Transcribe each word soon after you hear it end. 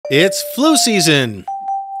It's flu season.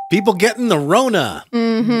 People getting the Rona.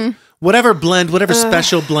 Mm-hmm. Whatever blend, whatever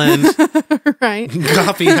special blend. Right.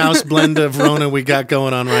 Coffee house blend of Rona we got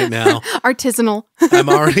going on right now. Artisanal. I'm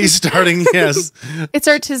already starting, yes. It's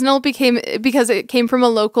artisanal because it came from a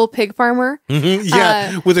local pig farmer. Mm-hmm.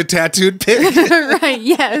 Yeah, with a tattooed pig. Right,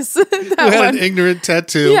 yes. Who had an ignorant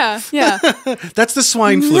tattoo. Yeah. That's the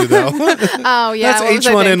swine flu, though. Oh, yeah. That's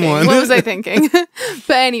H1N1. What was I thinking?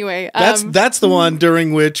 But anyway. That's the one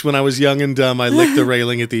during which, when I was young and dumb, I licked the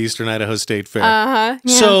railing at the Eastern Idaho State Fair. Uh-huh.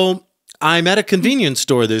 Yeah. So I'm at a convenience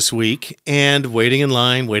store this week and waiting in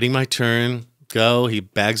line, waiting my turn. He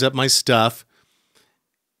bags up my stuff.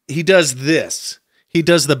 He does this. He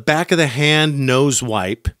does the back of the hand nose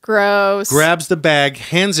wipe. Gross. Grabs the bag,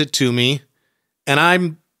 hands it to me, and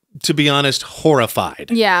I'm, to be honest,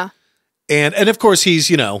 horrified. Yeah. And of course he's,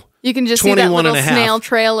 you can just see that little and a half. snail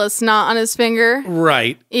trail of snot on his finger.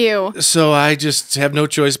 Right. Ew. So I just have no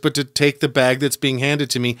choice but to take the bag that's being handed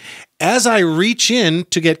to me. As I reach in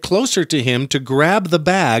to get closer to him to grab the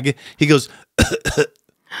bag, he goes,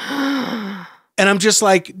 and I'm just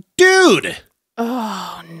like, dude.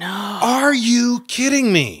 Oh, no. Are you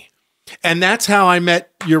kidding me? And that's how I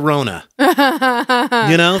met your Rona.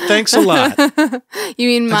 Thanks a lot. You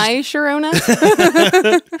mean my Sharona?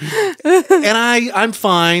 And I'm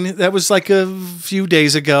fine. That was like a few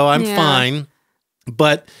days ago. I'm fine.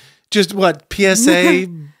 But just PSA,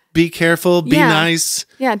 be careful, be nice.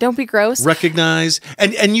 Yeah, don't be gross. Recognize.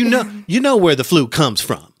 And you know where the flu comes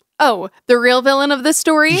from. Oh, the real villain of this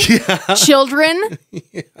story? Yeah. Children?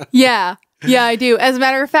 Yeah. Yeah, I do. As a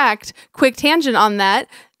matter of fact, quick tangent on that.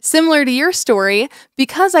 Similar to your story,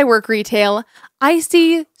 because I work retail, I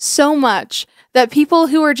see so much that people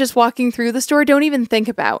who are just walking through the store don't even think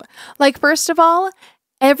about. Like, first of all,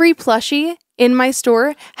 every plushie in my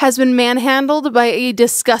store has been manhandled by a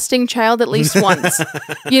disgusting child at least once. And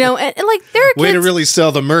like, there are kids. Way to really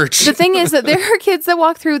sell the merch. The thing is that there are kids that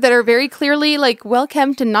walk through that are very clearly like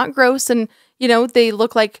well-kept and not gross, and, they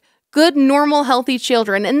look like good, normal, healthy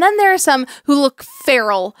children. And then there are some who look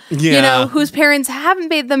feral, whose parents haven't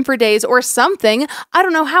bathed them for days or something. I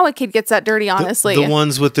don't know how a kid gets that dirty, honestly. The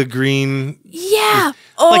ones with the green... Yeah.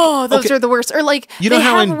 Oh, those are the worst. Or like,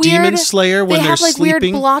 how in Demon Slayer when they're sleeping, they have like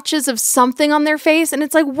weird blotches of something on their face, and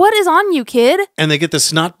it's like, what is on you, kid? And they get the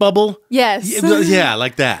snot bubble? Yes. Yeah,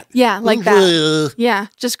 like that. Yeah, like that. Yeah,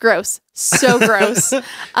 just gross. So gross.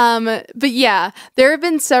 But yeah, there have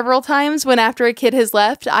been several times when after a kid has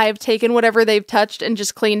left, I've taken whatever they've touched and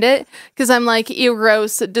just cleaned it because I'm like, ew,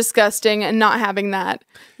 gross, disgusting, and not having that,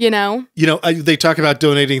 They talk about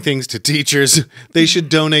donating things to teachers. They should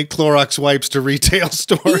donate Clorox wipes to retail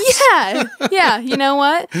stores. Yeah, you know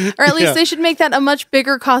what? Or at least they should make that a much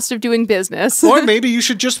bigger cost of doing business. Or maybe you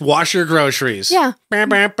should just wash your groceries. Yeah.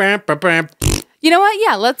 You know what?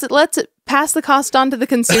 Yeah, let's pass the cost on to the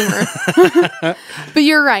consumer. But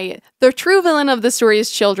you're right. The true villain of the story is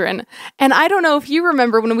children. And I don't know if you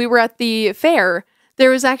remember when we were at the fair, there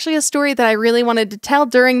was actually a story that I really wanted to tell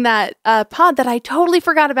during that pod that I totally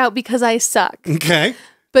forgot about because I suck. Okay.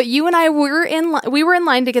 But you and I were in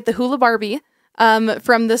line to get the Hula Barbie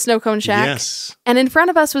from the Snow Cone Shack. Yes. And in front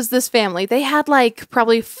of us was this family. They had like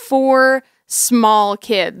probably 4 small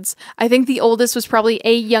kids. I think the oldest was probably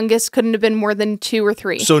youngest, couldn't have been more than 2 or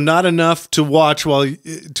 3. So not enough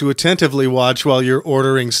to attentively watch while you're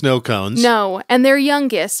ordering snow cones. No, and their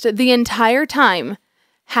youngest the entire time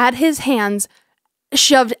had his hands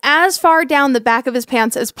shoved as far down the back of his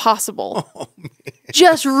pants as possible. Oh,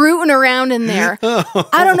 just rooting around in there. Oh.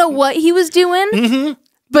 I don't know what he was doing.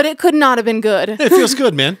 But it could not have been good. It feels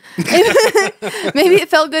good, man. Maybe it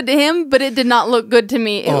felt good to him, but it did not look good to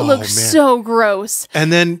me. It looked so gross.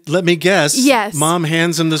 And then, let me guess. Yes. Mom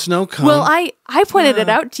hands him the snow cone. Well, I pointed it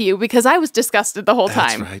out to you because I was disgusted the whole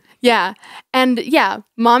time. That's right. Yeah. And yeah,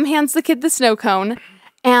 Mom hands the kid the snow cone.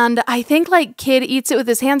 And I think like kid eats it with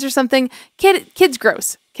his hands or something. Kid's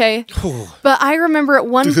gross. Okay. But I remember at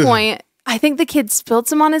one point, I think the kid spilled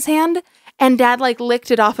some on his hand and Dad like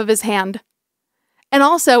licked it off of his hand. And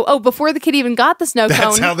also, before the kid even got the snow cone.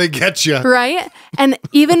 That's how they get you. Right? And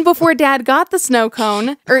even before Dad got the snow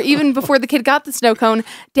cone, or even before the kid got the snow cone,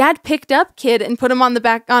 Dad picked up kid and put him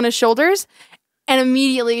on his shoulders. And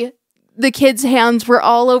immediately, the kid's hands were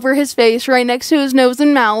all over his face, right next to his nose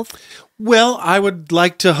and mouth. Well, I would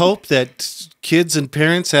like to hope that kids and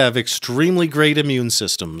parents have extremely great immune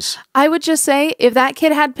systems. I would just say, if that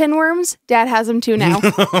kid had pinworms, Dad has them too now.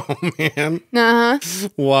 Oh, man. Uh-huh.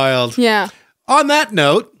 Wild. Yeah. On that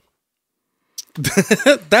note,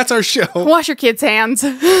 that's our show. Wash your kids' hands.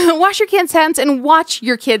 Wash your kids' hands and watch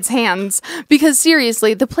your kids' hands. Because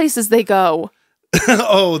seriously, the places they go.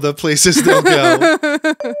 Oh, the places they'll go.